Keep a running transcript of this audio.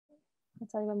I'll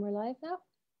tell you when we're live now.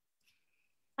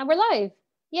 And we're live.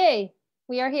 Yay,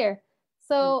 we are here.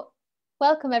 So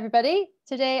welcome everybody.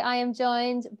 Today I am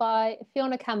joined by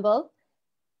Fiona Campbell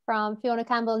from Fiona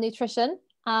Campbell Nutrition.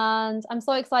 And I'm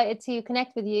so excited to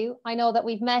connect with you. I know that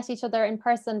we've met each other in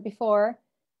person before,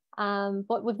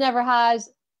 but we've never had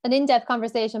an in-depth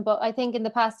conversation. But I think in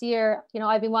the past year, you know,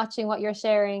 I've been watching what you're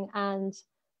sharing, and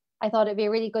I thought it'd be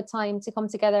a really good time to come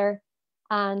together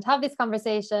and have this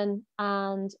conversation.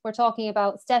 And we're talking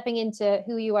about stepping into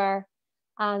who you are.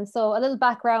 And so a little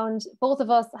background, both of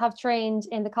us have trained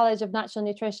in the College of Natural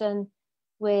Nutrition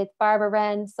with Barbara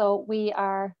Wren. So we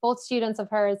are both students of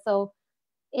hers. So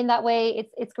in that way,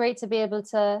 it's great to be able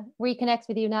to reconnect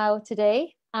with you now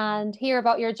today and hear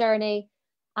about your journey,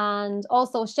 and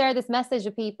also share this message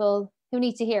with people who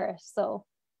need to hear it. So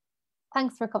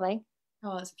thanks for coming.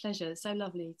 Oh, it's a pleasure. It's so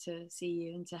lovely to see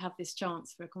you and to have this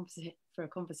chance for a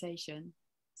conversation.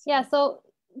 Yeah, so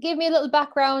give me a little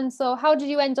background. So how did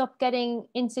you end up getting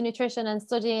into nutrition and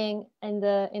studying in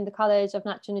the College of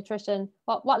Natural Nutrition?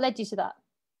 What led you to that?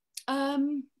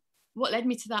 What led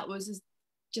me to that was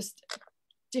just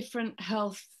different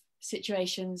health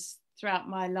situations throughout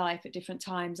my life at different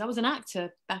times. I was an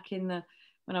actor back when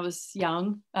I was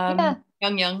young,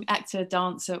 young actor,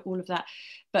 dancer, all of that,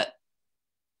 but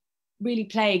really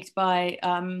plagued by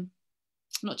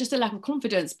not just a lack of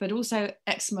confidence, but also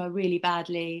eczema really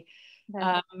badly.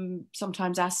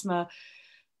 Sometimes asthma.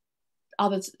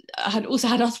 I had also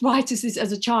had arthritis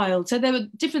as a child. So there were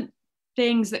different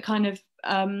things that kind of,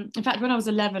 in fact, when I was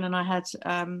 11 and I had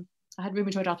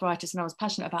rheumatoid arthritis and I was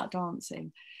passionate about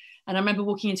dancing. And I remember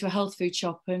walking into a health food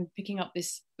shop and picking up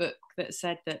this book that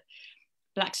said that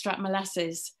blackstrap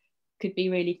molasses could be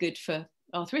really good for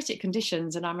arthritic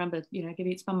conditions. And I remember,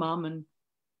 giving it to my mum, and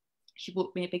she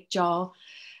bought me a big jar,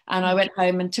 and I went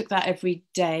home and took that every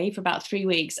day for about 3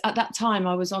 weeks. At that time,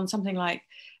 I was on something like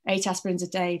 8 aspirins a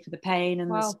day for the pain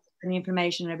and the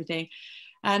inflammation and everything.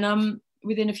 And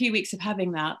within a few weeks of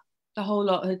having that, the whole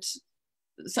lot had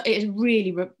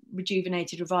really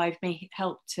rejuvenated, revived me,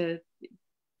 helped to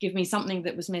give me something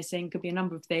that was missing. Could be a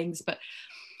number of things, but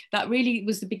that really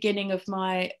was the beginning of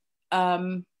my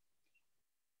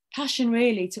passion,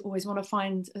 really, to always want to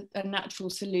find a natural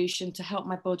solution to help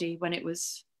my body when it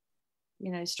was,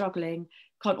 struggling.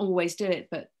 Can't always do it,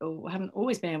 or haven't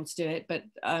always been able to do it, but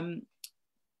the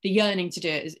yearning to do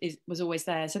it was always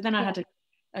there. So then I had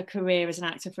a career as an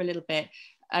actor for a little bit,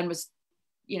 and was,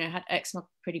 had eczema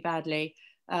pretty badly,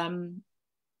 and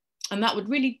that would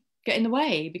really get in the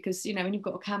way, because when you've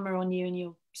got a camera on you and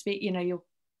you're you're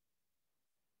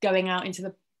going out into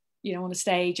the on a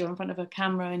stage or in front of a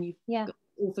camera, and you've got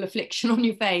awful affliction on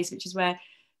your face, which is where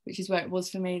it was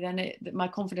for me. Then my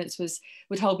confidence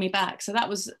would hold me back. So that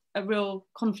was a real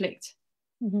conflict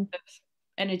of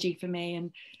energy for me,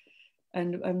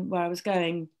 and where I was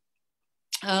going.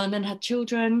 And then had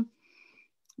children.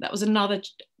 That was another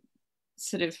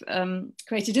sort of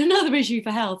created another issue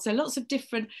for health. So lots of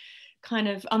different kind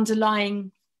of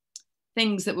underlying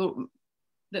things that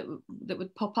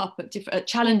would pop up at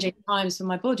challenging times for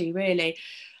my body, really.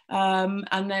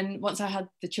 And then once I had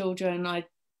the children, I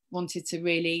wanted to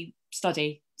really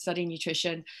study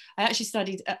nutrition. I actually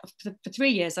studied for 3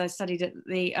 years. I studied at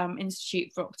the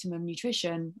Institute for Optimum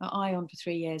Nutrition at ION for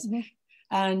 3 years,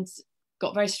 and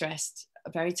got very stressed,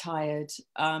 very tired,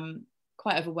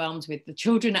 quite overwhelmed with the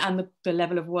children and the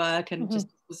level of work, and just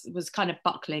was kind of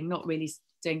buckling, not really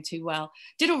doing too well.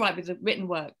 Did all right with the written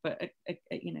work, but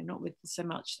not with so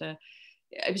much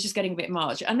it was just getting a bit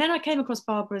much. And then I came across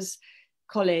Barbara's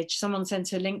college. Someone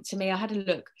sent a link to me. I had a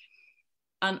look,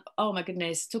 and oh my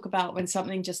goodness, talk about when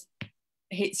something just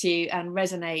hits you and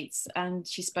resonates. And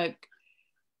she spoke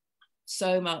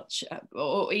so much,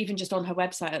 or even just on her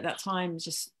website at that time,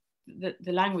 just the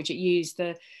language it used,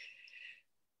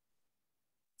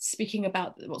 speaking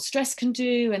about what stress can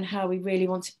do and how we really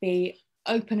want to be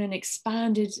open and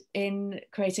expanded in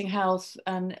creating health,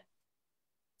 and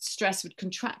stress would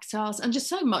contract us, and just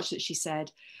so much that she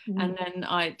said. And then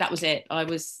that was it. I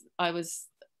was I won't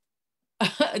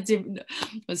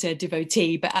say a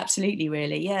devotee, but absolutely,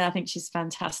 really, I think she's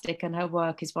fantastic, and her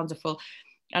work is wonderful.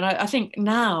 And I think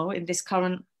now, in this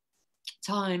current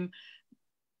time,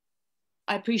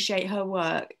 I appreciate her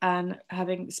work, and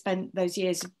having spent those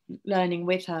years learning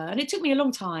with her. And it took me a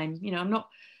long time. I'm not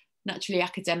naturally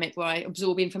academic, where I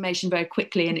absorb information very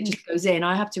quickly and it just goes in.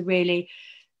 I have to really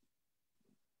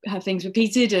have things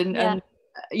repeated and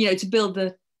to build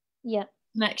the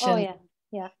connection.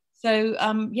 So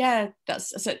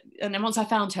that's so. And then once I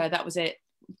found her, that was it.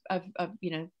 I've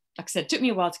like I said, it took me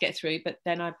a while to get through, but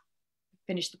then I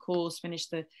finished the course,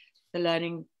 finished the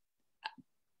learning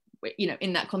you know,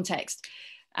 in that context.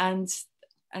 And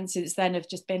since then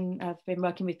I've been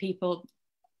working with people,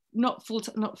 not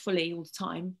fully all the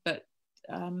time, but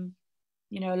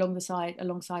you know, alongside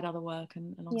other work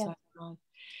and alongside life.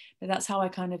 But that's how I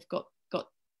kind of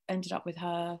ended up with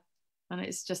her, and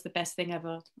it's just the best thing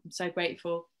ever. I'm so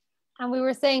grateful. And we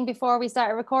were saying before we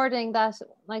started recording that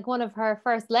like one of her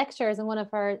first lectures and one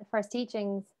of her first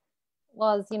teachings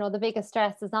was, you know, the biggest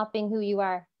stress is not being who you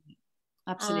are.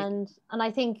 Absolutely. And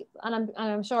I think, and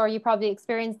I'm sure you probably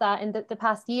experienced that in the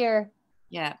past year.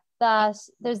 Yeah. That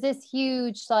there's this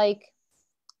huge, like,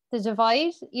 the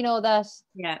divide, you know, that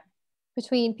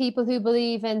between people who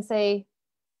believe in, say,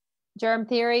 germ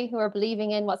theory, who are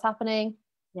believing in what's happening,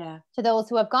 to those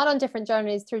who have gone on different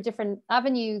journeys through different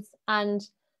avenues and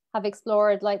have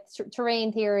explored like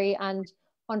terrain theory and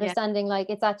understanding like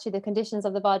it's actually the conditions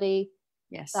of the body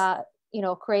that, you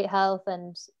know, create health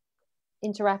and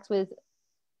interact with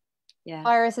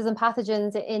viruses and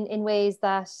pathogens in ways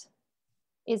that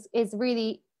is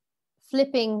really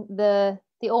flipping the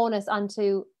onus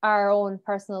onto our own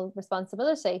personal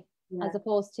responsibility, as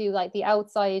opposed to like the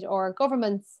outside or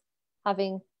governments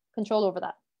having control over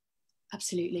that.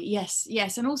 Absolutely. Yes.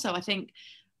 And also I think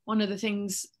one of the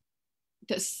things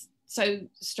that's so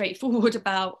straightforward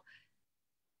about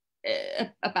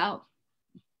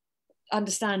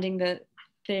understanding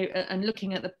and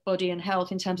looking at the body and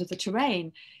health in terms of the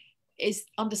terrain is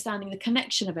understanding the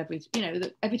connection of everything, you know,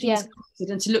 that everything is connected,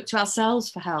 and to look to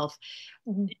ourselves for health.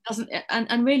 It doesn't,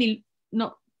 and really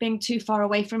not being too far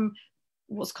away from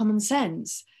what's common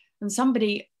sense. And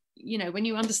somebody, you know, when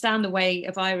you understand the way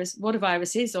what a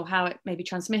virus is or how it may be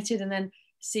transmitted, and then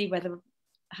see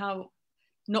how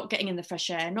not getting in the fresh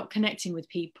air, not connecting with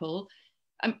people,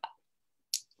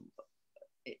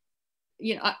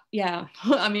 you know,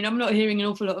 I mean, I'm not hearing an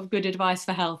awful lot of good advice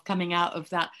for health coming out of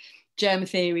that germ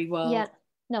theory world.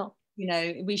 No. You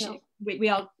know, we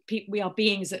are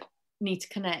beings that need to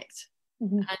connect,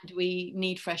 and we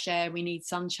need fresh air, we need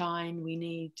sunshine, we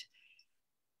need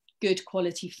good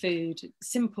quality food,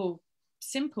 simple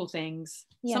things.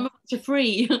 Some of which are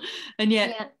free, and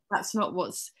yet that's not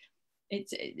what's.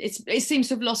 It seems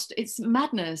to have lost its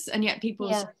madness, and yet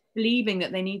people are believing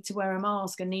that they need to wear a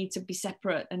mask and need to be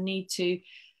separate and need to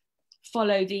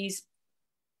follow these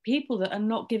people that are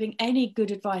not giving any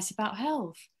good advice about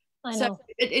health. I know. So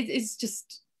it's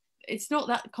just, it's not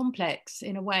that complex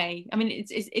in a way. I mean,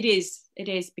 it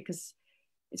is because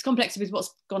it's complex with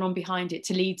what's gone on behind it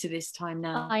to lead to this time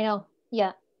now. I know.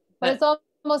 But it's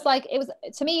almost like, it was,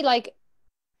 to me, like,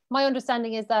 my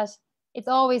understanding is that it's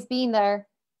always been there,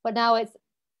 but now it's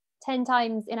 10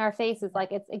 times in our faces,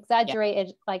 like it's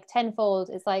exaggerated like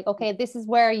tenfold. It's like, okay, this is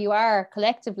where you are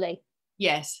collectively.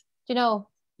 Yes. Do you know?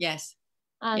 Yes.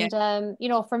 And you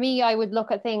know, for me, I would look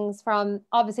at things from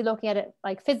obviously looking at it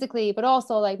like physically, but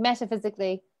also like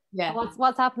metaphysically.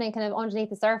 What's happening kind of underneath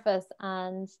the surface.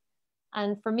 And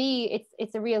for me,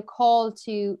 it's a real call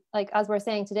to, like, as we're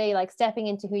saying today, like stepping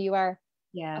into who you are.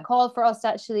 A call for us to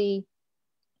actually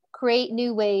create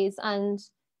new ways and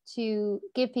to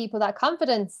give people that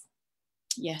confidence.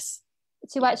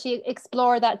 To actually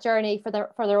explore that journey for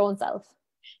their own self.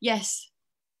 Yes.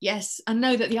 And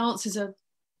know that the answers are,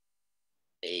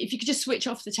 if you could just switch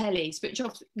off the telly,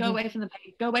 go away from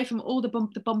go away from all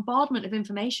the bombardment of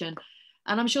information.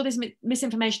 And I'm sure there's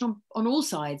misinformation on all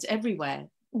sides, everywhere,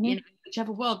 you know,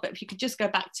 whichever world. But if you could just go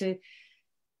back to,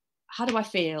 how do I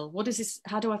feel? What is this?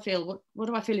 How do I feel? What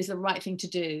do I feel is the right thing to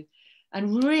do?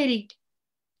 And really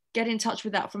get in touch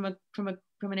with that from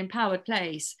an empowered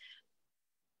place.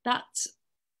 That's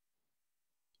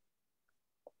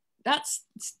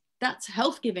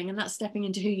health giving, and that's stepping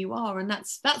into who you are, and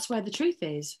that's where the truth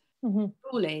is.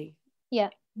 Fully. You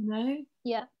know.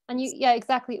 And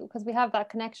exactly, because we have that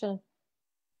connection.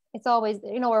 It's always,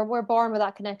 you know, we're born with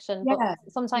that connection, but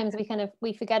sometimes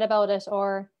we forget about it,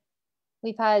 or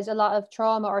we've had a lot of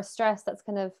trauma or stress that's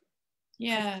kind of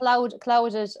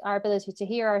clouded our ability to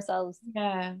hear ourselves.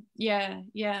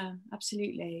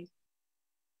 Absolutely.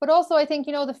 But also, I think,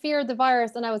 you know, the fear of the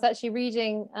virus, and I was actually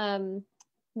rereading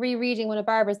one of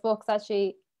Barbara's books,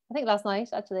 actually, I think last night,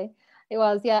 actually, it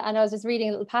was, and I was just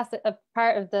reading a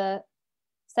part of the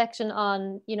section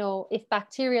on, you know, if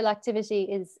bacterial activity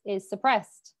is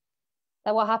suppressed,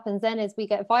 that what happens then is we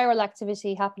get viral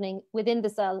activity happening within the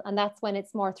cell, and that's when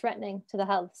it's more threatening to the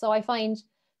health. So I find,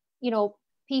 you know,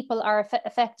 people are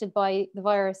affected by the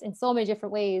virus in so many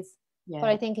different ways. But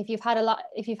I think if you've had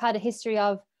a history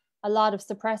of a lot of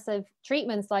suppressive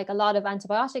treatments, like a lot of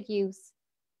antibiotic use,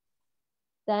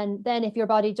 then if your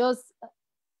body does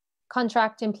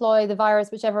employ the virus,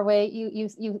 whichever way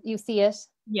you see it,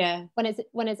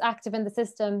 when it's active in the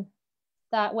system,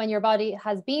 that when your body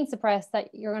has been suppressed, that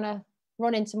you're going to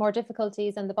run into more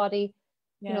difficulties, and the body,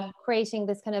 you know, creating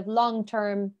this kind of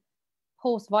long-term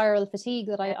post-viral fatigue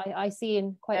that I see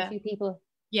in quite a few people.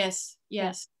 Yes.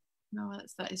 No,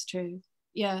 that is true.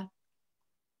 Yeah.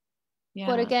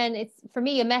 But again, it's for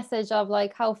me a message of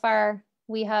like how far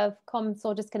we have come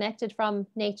so disconnected from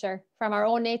nature, from our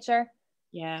own nature,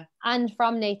 and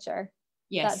from nature,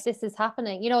 that this is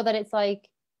happening. You know, that it's like,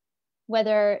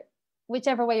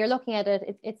 whichever way you're looking at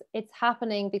it, it's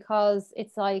happening because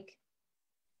it's like,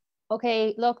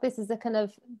 okay, look, this is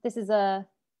a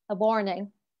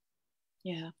warning.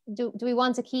 Do we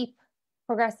want to keep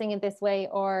progressing in this way,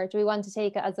 or do we want to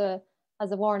take it as a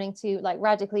warning to like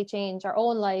radically change our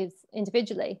own lives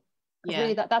individually? Because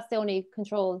really that's the only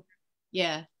control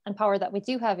and power that we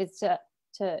do have, is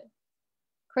to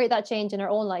create that change in our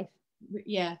own life.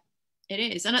 It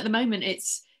is. And at the moment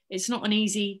it's not an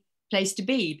easy place to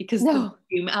be, because the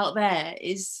volume out there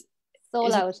is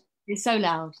loud. It's so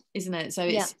loud, isn't it? So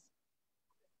it's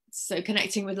so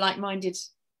connecting with like-minded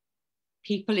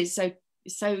people is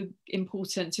so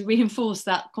important, to reinforce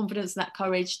that confidence, that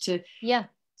courage to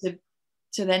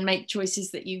then make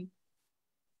choices that you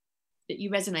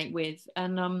resonate with.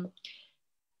 And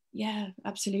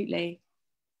absolutely.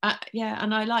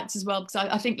 And I liked as well, because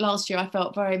I think last year I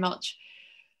felt very much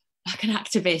like an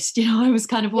activist, you know. I was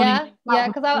kind of wanting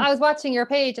because I was watching your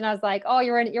page and I was like, oh,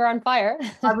 you're on fire.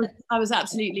 I was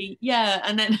absolutely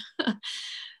and then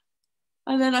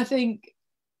and then I think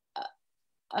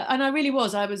and I really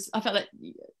was I felt like,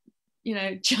 you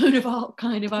know, Joan of Arc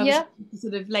kind of. I was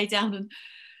sort of lay down and,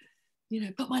 you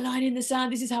know, put my line in the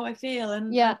sand, this is how I feel,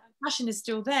 and passion is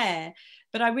still there.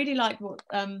 But I really like what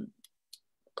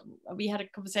we had a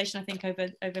conversation, I think,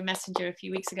 over Messenger a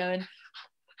few weeks ago,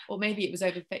 or maybe it was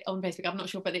on Facebook, I'm not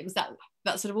sure, but it was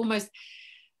that sort of almost,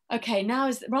 okay, now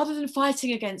is, rather than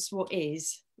fighting against what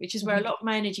is, which is where a lot of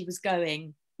my energy was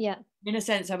going. In a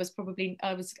sense, I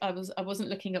wasn't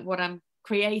looking at what I'm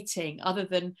creating, other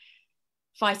than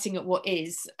fighting at what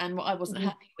is and what I wasn't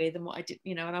happy with, and what I did,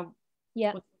 you know, and I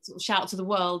would sort of shout to the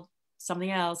world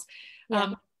something else.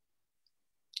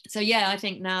 So I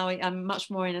think now I'm much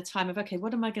more in a time of, okay,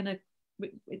 what am I going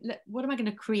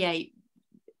to create?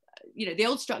 You know, the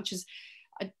old structures,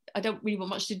 I don't really want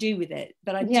much to do with it,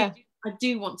 but I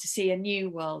do want to see a new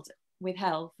world with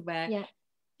health, where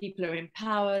people are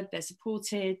empowered, they're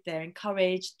supported, they're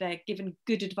encouraged, they're given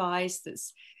good advice.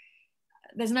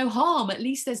 There's no harm. At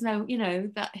least there's no, you know,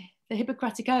 that the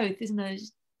Hippocratic Oath, isn't there?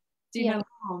 Do no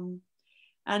harm,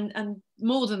 and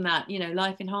more than that, you know,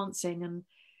 life enhancing. And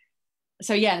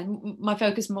so my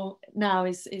focus more now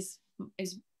is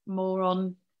more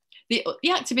on the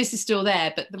activist is still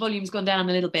there, but the volume's gone down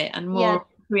a little bit, and more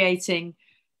creating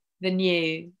the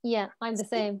new. I'm the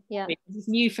same. It's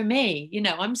new for me, you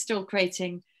know. I'm still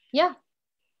creating.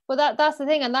 Well, that's the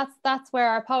thing, and that's where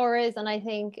our power is. And I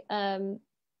think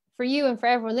for you and for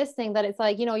everyone listening, that it's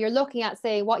like, you know, you're looking at,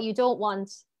 say, what you don't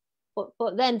want,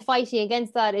 but then fighting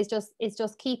against that is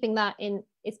just keeping that in,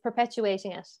 it's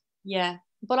perpetuating it.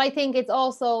 But I think it's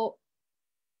also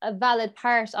a valid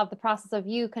part of the process of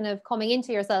you kind of coming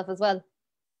into yourself as well.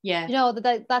 You know,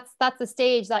 that's the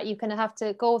stage that you kind of have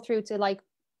to go through to like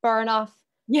burn off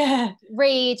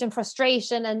rage and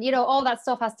frustration, and, you know, all that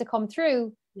stuff has to come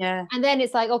through. And then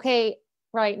it's like, okay,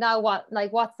 right, now what?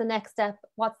 Like, what's the next step?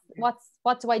 What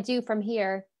do I do from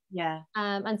here?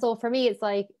 And so for me, it's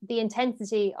like the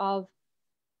intensity of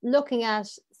looking at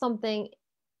something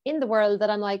in the world that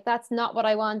I'm like, that's not what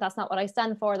I want, that's not what I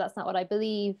stand for, that's not what I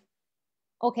believe.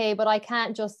 Okay, but I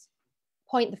can't just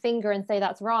point the finger and say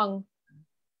that's wrong.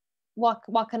 What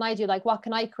can I do? Like, what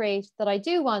can I create that I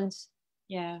do want?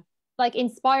 Like,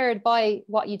 inspired by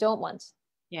what you don't want.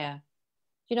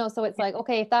 You know, so it's like,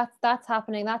 okay, if that's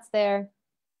happening, that's there,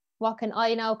 what can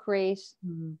I now create?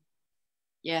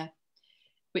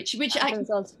 Which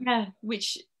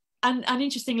and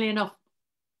interestingly enough,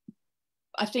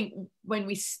 I think when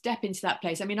we step into that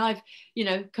place, I mean, I've, you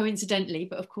know, coincidentally,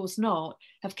 but of course not,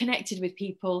 have connected with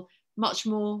people much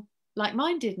more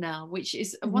like-minded now, which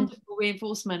is a wonderful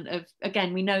reinforcement of,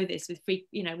 again, we know this with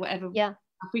you know, whatever our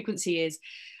frequency is,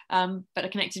 but I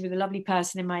connected with a lovely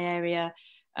person in my area,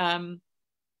 and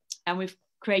we've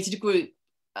created a group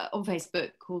on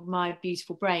Facebook called My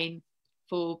Beautiful Brain,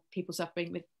 for people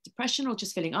suffering with depression, or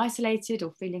just feeling isolated,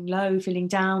 or feeling low, feeling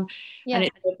down.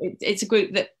 And it's a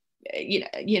group that,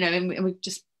 you know, and we're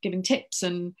just giving tips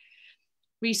and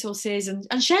resources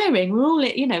and sharing. We're all,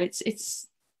 you know, it's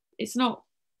not,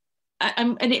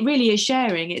 and it really is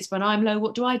sharing. It's when I'm low,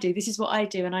 what do I do? This is what I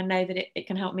do, and I know that it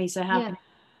can help me. So how can,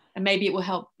 and maybe it will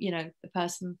help, you know, the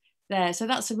person there. So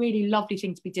that's a really lovely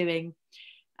thing to be doing.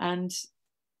 And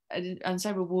and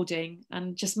so rewarding,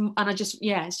 and I just,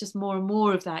 yeah, it's just more and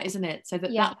more of that, isn't it? So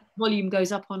that Yeah. that volume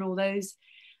goes up on all those,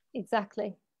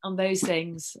 Exactly, on those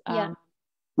things, yeah,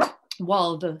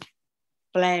 while the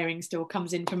blaring still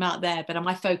comes in from out there, but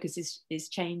my focus is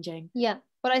changing. yeah.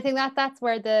 But I think that's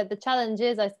where the challenge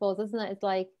is, I suppose, isn't it? It's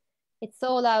like, it's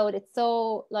so loud, it's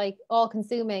so like all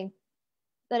consuming,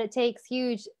 that it takes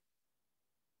huge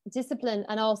discipline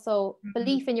and also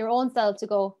belief in your own self to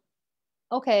go,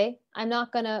 okay, I'm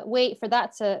not gonna wait for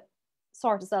that to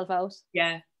sort itself out.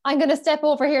 Yeah. I'm gonna step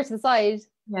over here to the side,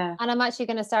 Yeah. and I'm actually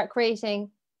gonna start creating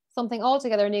something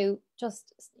altogether new,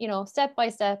 just, you know, step by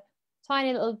step,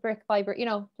 tiny little brick by brick, you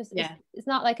know, just, Yeah. it's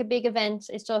not like a big event,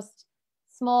 it's just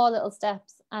small little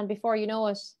steps, and before you know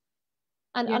it.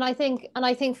 And Yeah. and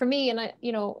I think for me, and I,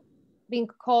 you know, being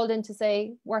called into,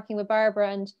 say, working with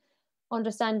Barbara and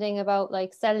understanding about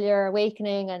like cellular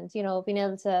awakening, and, you know, being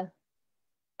able to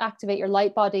activate your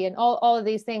light body and all of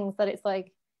these things, that it's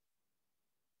like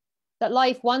that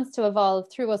life wants to evolve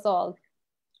through us all.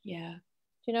 Yeah.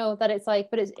 You know, that it's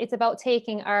like, but it's about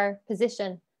taking our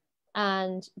position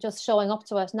and just showing up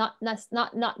to it,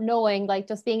 not knowing, like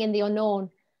just being in the unknown.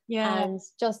 Yeah. And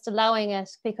just allowing it,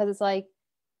 because it's like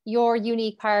your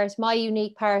unique part, my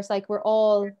unique part, like we're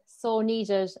all so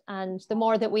needed, and the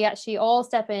more that we actually all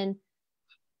step in,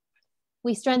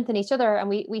 we strengthen each other, and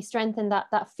we strengthen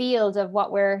that field of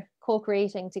what we're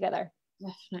co-creating together.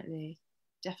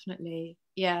 Definitely,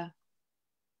 yeah,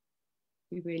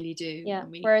 we really do. Yeah.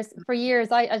 Whereas for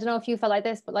years, I don't know if you felt like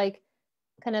this, but like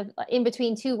kind of in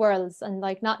between two worlds, and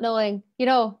like not knowing, you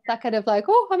know, that kind of like,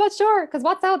 oh, I'm not sure, because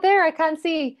what's out there I can't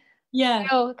see. Yeah, you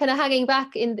know, kind of hanging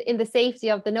back in the safety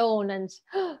of the known. And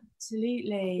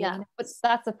absolutely, yeah, but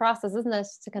that's a process, isn't it,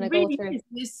 to kind of really go through.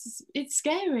 It's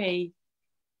scary.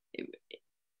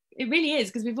 It really is,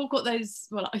 because we've all got those,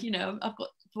 well, you know, I've got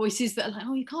voices that are like,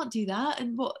 oh, you can't do that,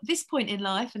 and what, this point in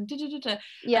life, and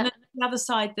Yeah. And then the other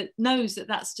side that knows that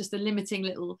that's just a limiting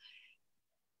little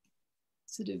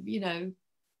sort of, you know,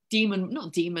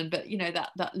 not demon, but, you know,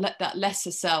 that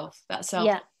lesser self, that self.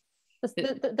 Yeah.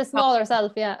 The smaller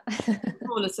self, yeah.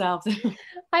 Smaller self.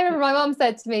 I remember my mom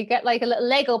said to me, get like a little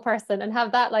Lego person and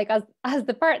have that like as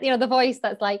the part, you know, the voice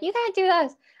that's like, you can't do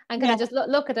that, and kind of just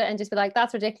look at it and just be like,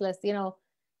 that's ridiculous, you know.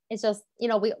 It's just, you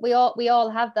know, we all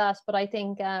have that, but I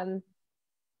think the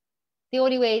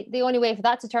only way for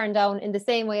that to turn down, in the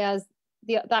same way as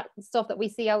that stuff that we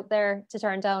see out there to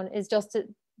turn down, is just to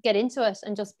get into it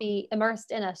and just be immersed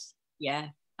in it. Yeah,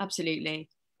 absolutely.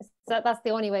 So that's the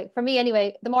only way for me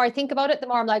anyway. The more I think about it, the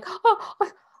more I'm like, oh,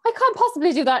 I can't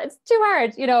possibly do that, it's too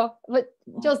hard, you know. But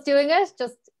just doing it,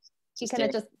 you kind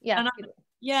of just, yeah.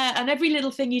 Yeah, and every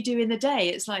little thing you do in the day,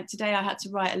 it's like today I had to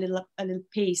write a little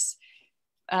piece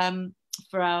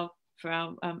for our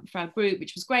group,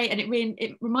 which was great, and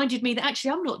it reminded me that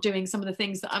actually I'm not doing some of the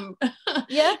things that I'm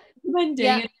recommending.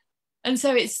 Yeah. And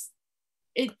so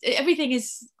everything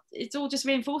is, it's all just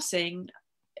reinforcing,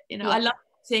 you know. I love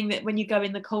seeing that when you go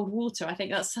in the cold water. I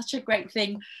think that's such a great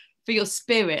thing for your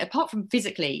spirit, apart from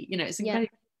physically, you know. It's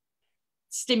incredibly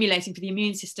stimulating for the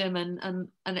immune system and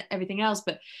everything else,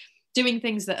 but doing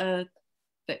things that are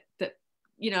that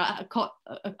you know, I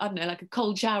don't know, like a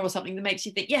cold shower or something that makes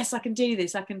you think, yes, I can do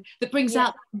this, that brings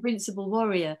out the invincible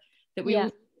warrior that we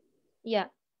all...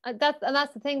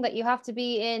 That's the thing, that you have to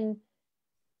be in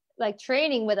like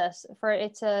training with it for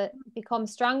it to become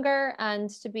stronger, and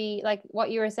to be like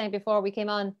what you were saying before we came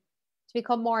on, to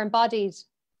become more embodied.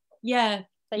 That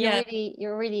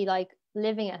you're really like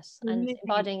living it and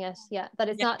embodying it. That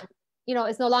it's not, you know,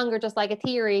 it's no longer just like a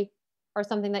theory or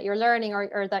something that you're learning,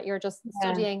 or that you're just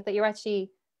studying, that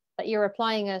you're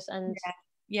applying it. And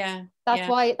that's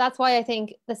why I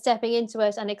think the stepping into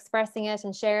it and expressing it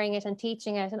and sharing it and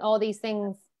teaching it and all these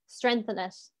things strengthen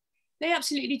it. They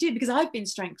absolutely do, because I've been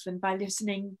strengthened by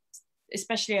listening,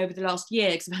 especially over the last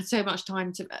year, because I've had so much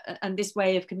time to, and this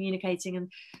way of communicating, and,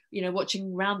 you know,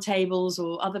 watching roundtables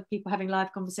or other people having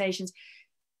live conversations.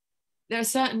 There are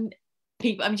certain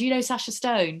people, I mean, do you know Sacha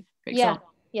Stone, for example?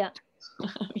 Yeah.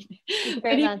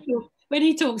 I mean, when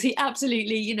he talks, he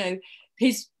absolutely, you know,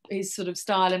 his sort of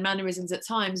style and mannerisms at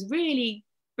times really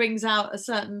brings out a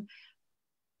certain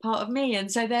part of me.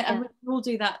 And so and we can all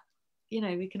do that, you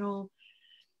know, we can all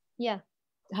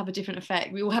have a different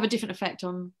effect. We all have a different effect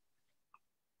on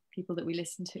people that we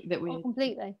listen to, that we...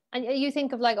 completely. And you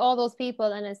think of like all those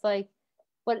people, and it's like,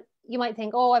 but you might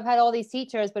think, oh, I've had all these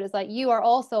teachers, but it's like, you are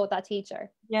also that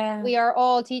teacher. We are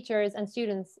all teachers and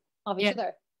students of each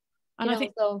other. And I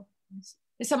think so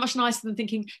it's so much nicer than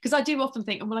thinking, because I do often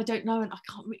think, well, I don't know, and I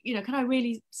can't, you know, can I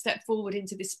really step forward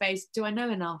into this space? Do I know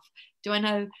enough? Do I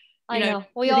know? I know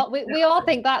we all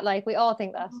think that, like we all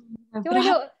think that. Do I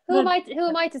know who am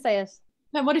I to say it?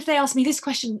 No, what if they ask me this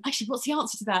question? Actually, what's the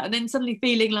answer to that? And then suddenly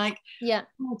feeling like, yeah,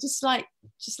 oh, just like,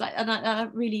 and I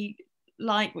really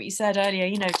like what you said earlier.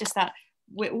 You know, just that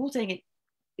we're all doing it.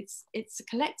 It's a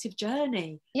collective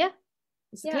journey. Yeah,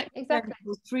 it's a yeah, collective exactly. journey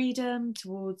towards freedom,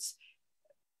 towards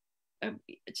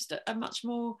just a much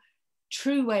more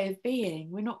true way of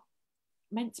being. We're not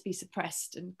meant to be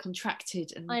suppressed and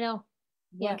contracted and I know.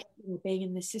 Yeah, being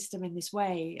in this system in this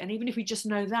way. And even if we just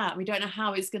know that, we don't know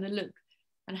how it's going to look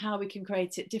and how we can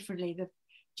create it differently.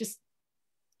 Just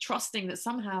trusting that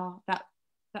somehow that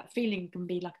feeling can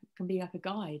be like a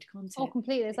guide, can't it? oh,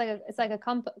 completely. It's like a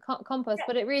compass,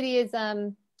 but it really is.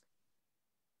 I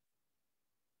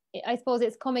suppose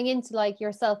it's coming into like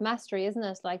your self mastery, isn't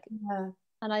it? Like, yeah.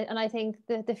 And I think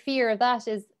the fear of that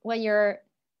is when you're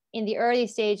in the early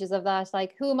stages of that,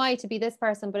 like, who am I to be this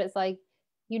person? But it's like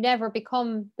you never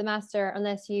become the master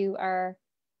unless you are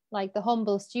like the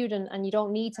humble student, and you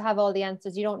don't need to have all the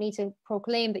answers. You don't need to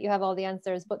proclaim that you have all the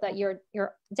answers, but that you're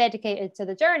dedicated to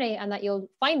the journey and that you'll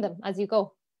find them as you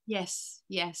go. Yes.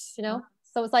 You know?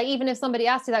 So it's like, even if somebody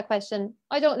asks you that question,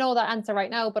 I don't know that answer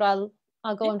right now, but I'll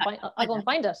go and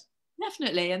find it.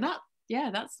 Definitely. And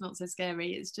that's not so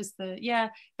scary. It's just but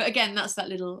again, that's that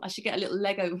little, I should get a little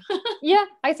Lego. Yeah,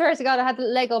 I swear to God, I had the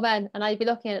Lego men and I'd be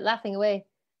looking at it laughing away,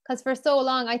 because for so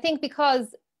long, I think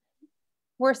because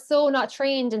we're so not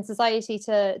trained in society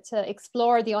to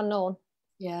explore the unknown.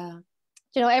 Yeah.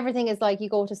 You know, everything is like, you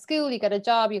go to school, you get a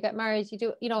job, you get married, you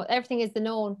do, you know, everything is the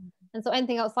known. And so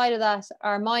anything outside of that,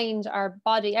 our mind, our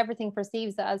body, everything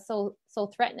perceives it as so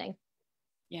threatening.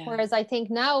 Yeah. Whereas I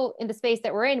think now, in the space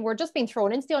that we're in, we're just being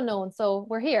thrown into the unknown. So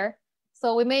we're here.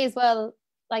 So we may as well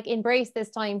like embrace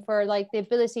this time for like the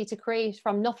ability to create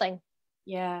from nothing.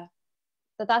 Yeah.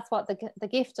 That's what the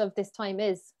gift of this time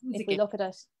is, if we look at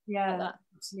it. Yeah, like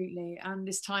absolutely. And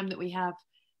this time that we have,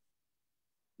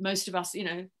 most of us, you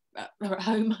know, are at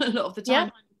home a lot of the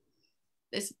time.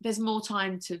 Yeah. There's more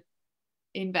time to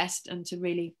invest and to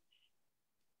really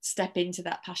step into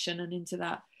that passion and into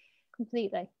that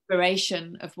completely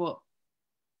inspiration of what,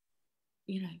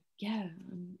 you know,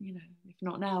 if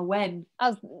not now, when?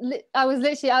 I was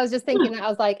just thinking that. I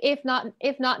was like, if not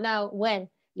now, when?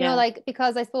 You know, like,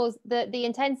 because I suppose the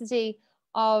intensity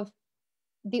of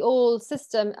the old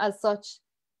system as such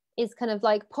is kind of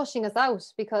like pushing us out,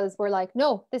 because we're like,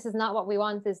 no, this is not what we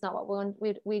want. This is not what we want.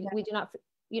 We do not,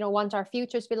 you know, want our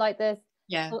future to be like this.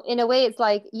 Yeah. So in a way, it's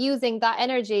like using that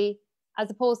energy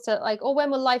as opposed to like, oh, when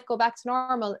will life go back to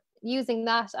normal? Using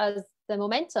that as the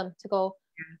momentum to go,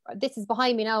 this is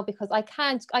behind me now, because I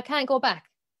can't go back.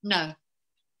 No,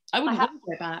 I wouldn't want to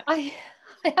go back. I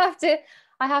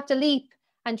have to leap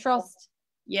and trust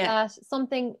that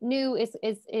something new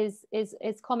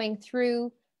is coming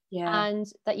through, and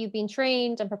that you've been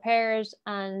trained and prepared,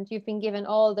 and you've been given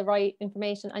all the right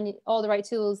information and all the right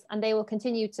tools, and they will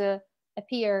continue to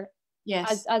appear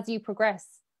as you progress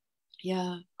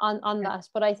on that.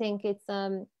 But I think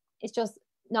it's just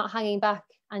not hanging back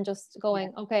and just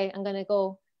going, okay, I'm going to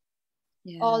go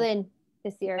all in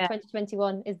this year.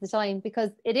 2021 is the time, because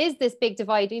it is this big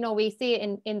divide. You know, we see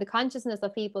it in the consciousness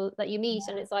of people that you meet,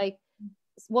 and it's like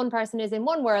one person is in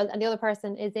one world and the other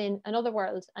person is in another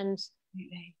world, and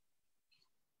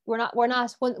we're not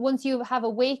once you have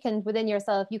awakened within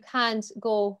yourself, you can't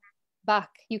go back,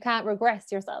 you can't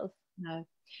regress yourself. No,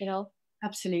 you know,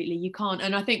 absolutely, you can't.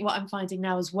 And I think what I'm finding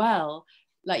now as well,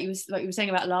 like you were saying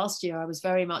about last year, I was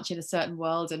very much in a certain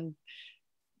world, and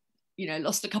you know,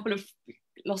 lost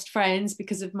friends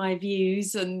because of my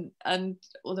views and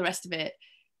all the rest of it.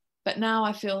 But now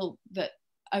I feel that,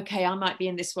 okay, I might be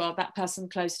in this world, that person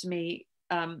close to me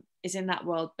is in that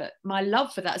world, but my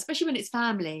love for that, especially when it's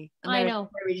family, and I know,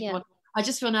 I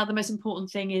just feel now the most important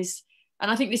thing is,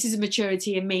 and I think this is a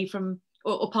maturity in me from,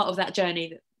 or part of that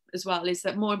journey as well, is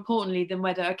that more importantly than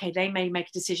whether, okay, they may make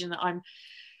a decision that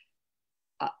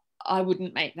I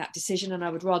wouldn't make that decision, and I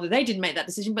would rather they didn't make that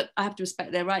decision, but I have to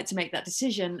respect their right to make that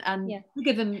decision. And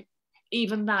bigger than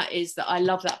even that is that I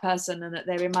love that person and that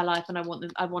they're in my life, and I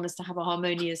want us to have a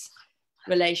harmonious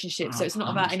relationship. So it's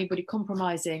not about anybody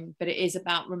compromising, but it is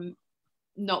about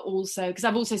not also, because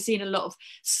I've also seen a lot of,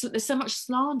 there's so much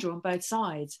slander on both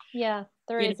sides. Yeah,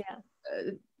 there is.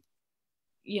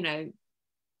 You know,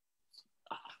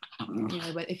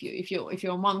 if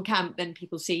you're on one camp, then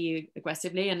people see you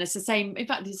aggressively, and it's the same. In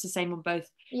fact, it's the same on both.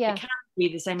 It can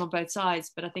be the same on both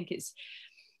sides, but I think it's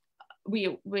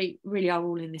we really are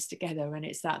all in this together, and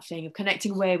it's that thing of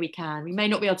connecting where we can. We may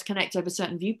not be able to connect over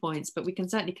certain viewpoints, but we can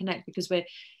certainly connect because we're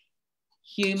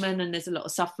human, and there's a lot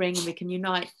of suffering, and we can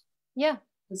unite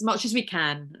as much as we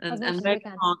can, and where we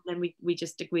can't, then we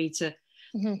just agree to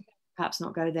perhaps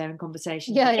not go there in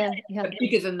conversation. Yeah. But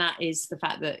bigger than that is the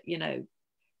fact that,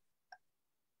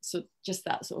 so just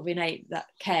that sort of innate, that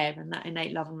care and that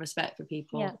innate love and respect for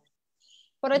people. Yeah.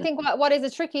 But I think what is a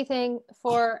tricky thing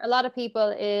for a lot of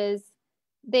people is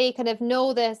they kind of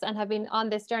know this and have been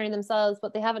on this journey themselves,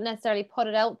 but they haven't necessarily put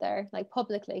it out there, like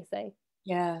publicly, say.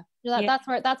 Yeah. That's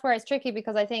where it's tricky,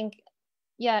 because I think,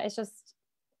 it's just,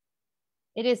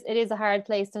 it is a hard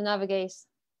place to navigate.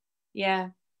 Yeah,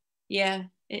 it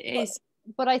is.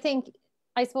 But I think,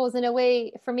 I suppose in a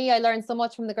way, for me, I learned so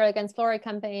much from the Girl Against Fluoride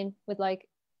campaign, with like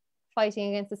fighting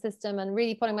against the system and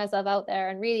really putting myself out there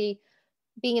and really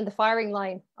being in the firing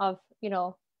line of,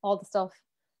 all the stuff.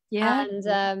 Yeah.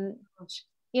 And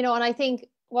and I think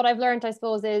what I've learned, I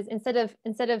suppose, is instead of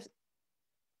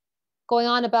going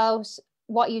on about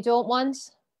what you don't want,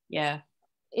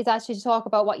 is actually to talk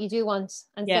about what you do want.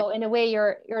 And so in a way,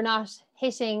 you're not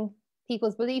hitting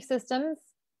people's belief systems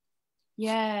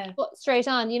but straight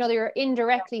on. You're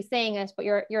indirectly saying it, but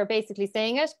you're basically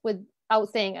saying it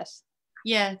without saying it.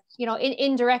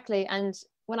 Indirectly. And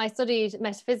when I studied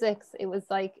metaphysics, it was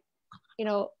like,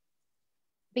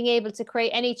 being able to create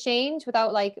any change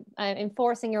without like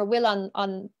enforcing your will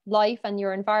on life and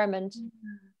your environment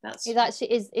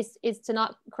is to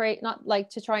not like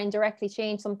to try and directly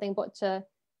change something, but to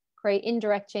create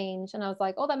indirect change. And I was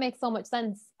like, oh, that makes so much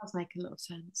sense. That's making a lot of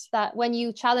sense. That when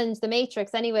you challenge the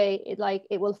matrix anyway, it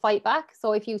will fight back.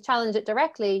 So if you challenge it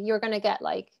directly, you're going to get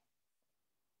like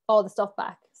all the stuff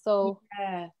back. So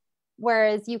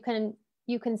whereas you can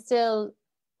still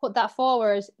put that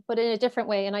forward, but in a different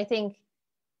way. And I think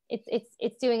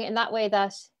it's doing it in that way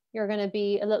that you're going to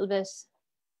be a little bit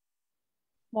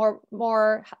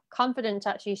more confident to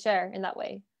actually share in that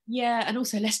way. And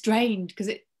also less drained, because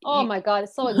my God,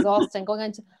 it's so exhausting going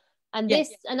into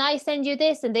this, and I send you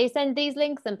this, and they send these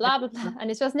links, and blah blah blah,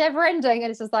 and it's just never ending,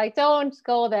 and it's just like, don't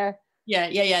go there.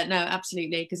 No,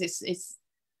 absolutely, because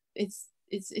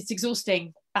it's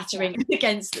exhausting, battering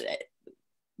against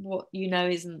what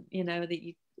isn't,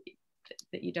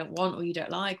 that you don't want, or you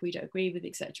don't like, or you don't agree with,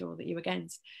 etc., or that you're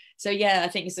against. So I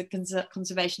think it's a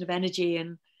conservation of energy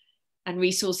and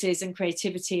resources and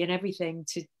creativity and everything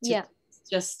to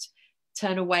just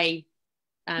turn away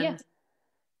and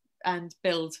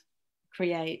build,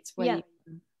 create. And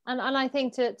I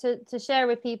think to share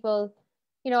with people,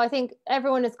 I think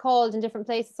everyone is called in different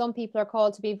places. Some people are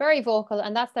called to be very vocal,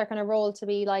 and that's their kind of role, to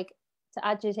be like, to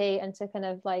agitate and to kind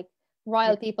of like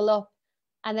rile people up.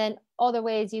 And then other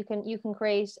ways you can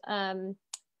create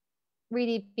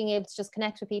really being able to just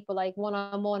connect with people, like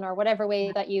one-on-one, or whatever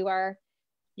way that you are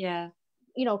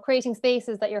creating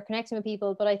spaces that you're connecting with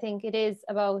people. But I think it is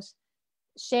about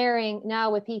sharing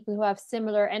now with people who have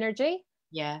similar energy,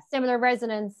 similar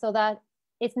resonance, so that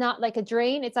it's not like a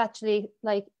drain. It's actually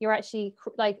like, you're actually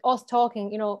like us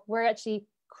talking, we're actually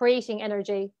creating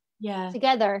energy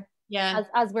together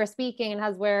as we're speaking and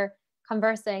as we're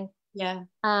conversing.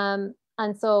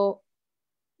 And so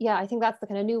I think that's the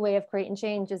kind of new way of creating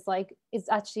change, is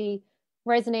actually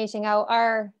resonating out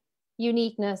our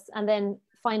uniqueness, and then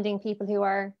finding people who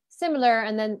are similar,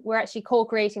 and then we're actually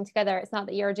co-creating together. It's not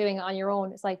that you're doing it on your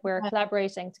own, it's like we're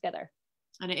collaborating together.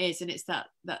 And it's that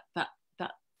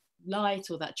light,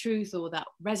 or that truth, or that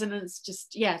resonance,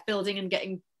 just building and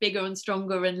getting bigger and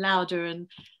stronger and louder, and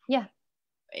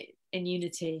in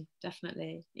unity,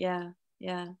 definitely.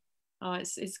 Oh,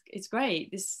 it's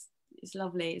great. This is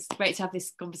lovely. It's great to have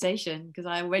this conversation, because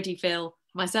I already feel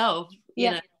myself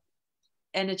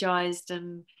energized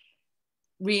and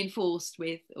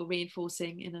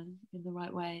reinforcing in the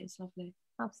right way. It's lovely.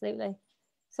 Absolutely.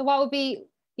 So what would be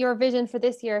your vision for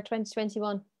this year,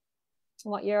 2021?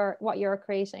 What you're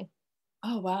creating?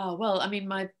 Oh wow. Well, I mean,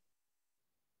 my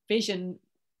vision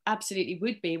absolutely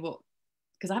would be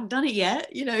because I haven't done it yet,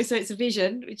 so it's a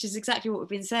vision, which is exactly what we've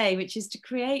been saying, which is to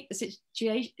create a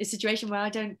situation where I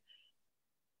don't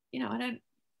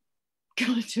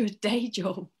go into a day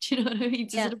job. Do you know what I mean?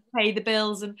 To sort of pay the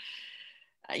bills, and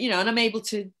and I'm able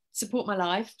to support my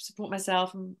life, support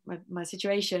myself and my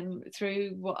situation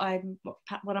through what I'm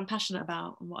passionate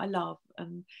about and what I love,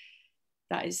 and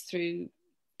that is through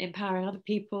empowering other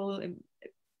people, and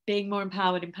being more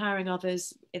empowered, empowering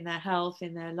others in their health,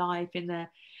 in their life,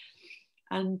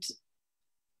 and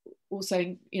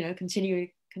also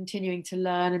continuing to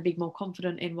learn and be more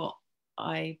confident in what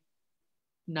I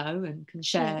know and can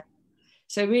share.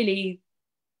 So really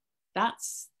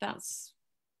that's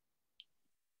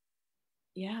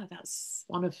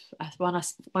one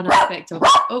aspect of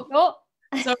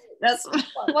sorry, that's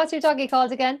what's your doggy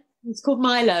called again? It's called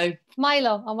Milo.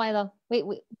 Milo. Wait.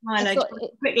 Milo,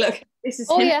 quick look. This is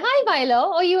him. Hi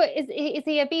Milo. Is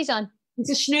he a Bichon? He's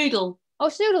a schnoodle. Oh,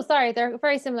 schnoodle, sorry, they're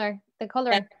very similar, the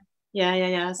colouring.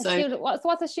 Yeah. So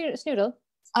what's a schnoodle?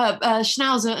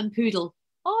 Schnauzer and poodle.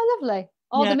 Oh, lovely.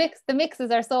 Oh, yeah. the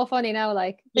mixes are so funny now,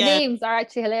 like the Yeah. names are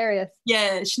actually hilarious.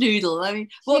 Yeah, schnoodle. I mean,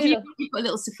 what have you, you've got a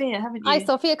little Sophia, haven't you? Hi,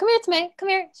 Sophia, come here to me. Come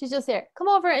here. She's just here. Come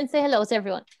over and say hello to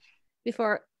everyone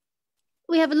before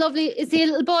we have a lovely, is he a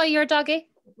little boy, your doggy?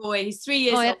 Boy, he's 3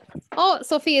 years old. Oh,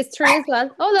 Sophia's 3 as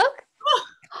well. Oh, look.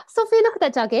 Sophia, look at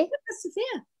that doggy. Look at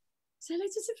Sophia. Say hello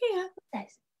to Sophia.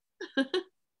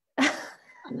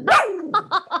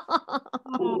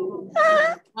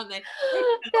 Aren't they?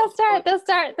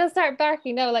 They'll start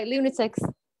barking now like lunatics.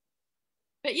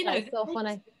 But you know, so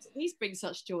funny. These bring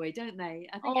such joy, don't they?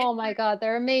 I think. Oh my God,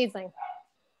 they're amazing.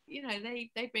 You know, they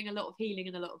bring a lot of healing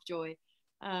and a lot of joy.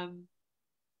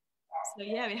 So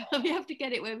yeah, we have to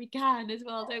get it where we can as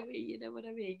well, don't we? You know what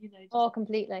I mean? You know. Oh,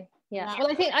 completely. Yeah. Well,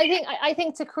 I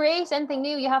think to create anything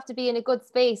new, you have to be in a good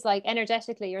space, like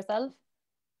energetically yourself.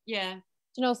 Yeah.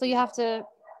 You know, so you have to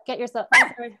get yourself.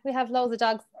 We have loads of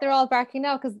dogs. They're all barking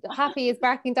now because Happy is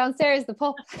barking downstairs, the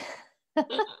pup.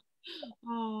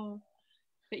 Oh,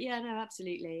 but yeah, no,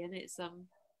 absolutely, and it's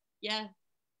yeah,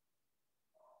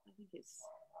 I think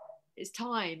it's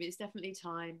time. It's definitely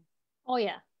time. Oh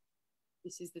yeah.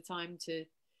 This is the time to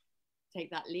take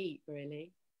that leap,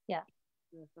 really. Yeah.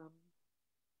 Yeah.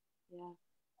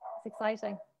 It's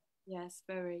exciting. Yes,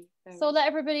 very. So let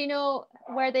everybody know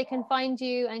where they can find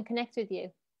you and connect with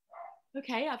you.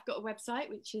 Okay, I've got a website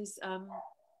which is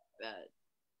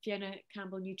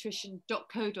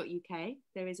FionaCampbellNutrition.co.uk.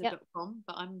 There is a .com,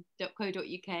 but I'm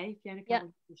 .co.uk, Fiona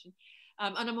Campbell Nutrition.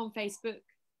 And I'm on Facebook.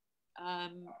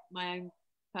 My own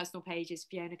personal page is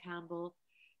Fiona Campbell.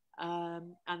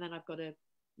 And then I've got a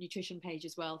nutrition page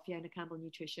as well, Fiona Campbell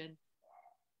Nutrition.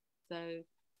 So,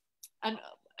 and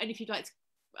if you'd like to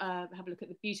have a look at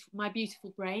My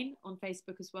Beautiful Brain on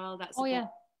Facebook as well. That's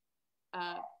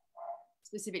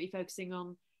specifically focusing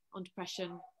on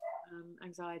depression,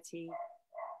 anxiety,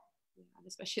 and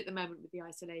especially at the moment with the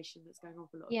isolation that's going on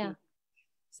for a lot of people.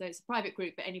 So it's a private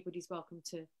group, but anybody's welcome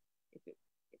to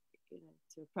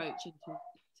approach and to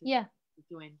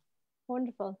join.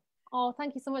 Wonderful. Oh,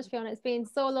 thank you so much, Fiona. It's been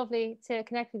so lovely to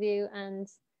connect with you and,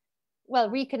 well,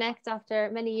 reconnect after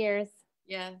many years.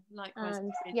 Yeah, likewise.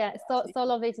 And yeah, it's so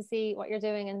lovely to see what you're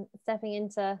doing and stepping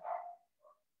into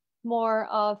more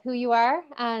of who you are,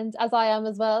 and as I am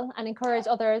as well, and encourage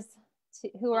others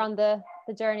who are on the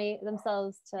journey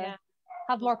themselves to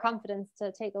have more confidence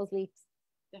to take those leaps.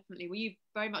 Definitely. Well, you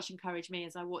very much encourage me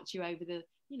as I watch you over the,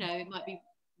 it might be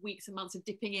weeks and months of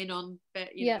dipping in on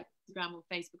Instagram or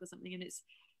Facebook or something, and it's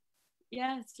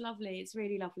lovely. It's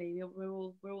really lovely. We're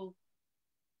all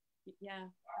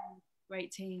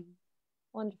great team.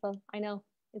 Wonderful. I know,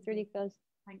 it's really good.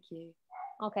 Thank you.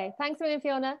 Okay, thanks a million,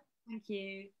 Fiona. Thank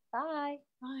you. Bye.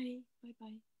 Bye.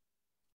 Bye.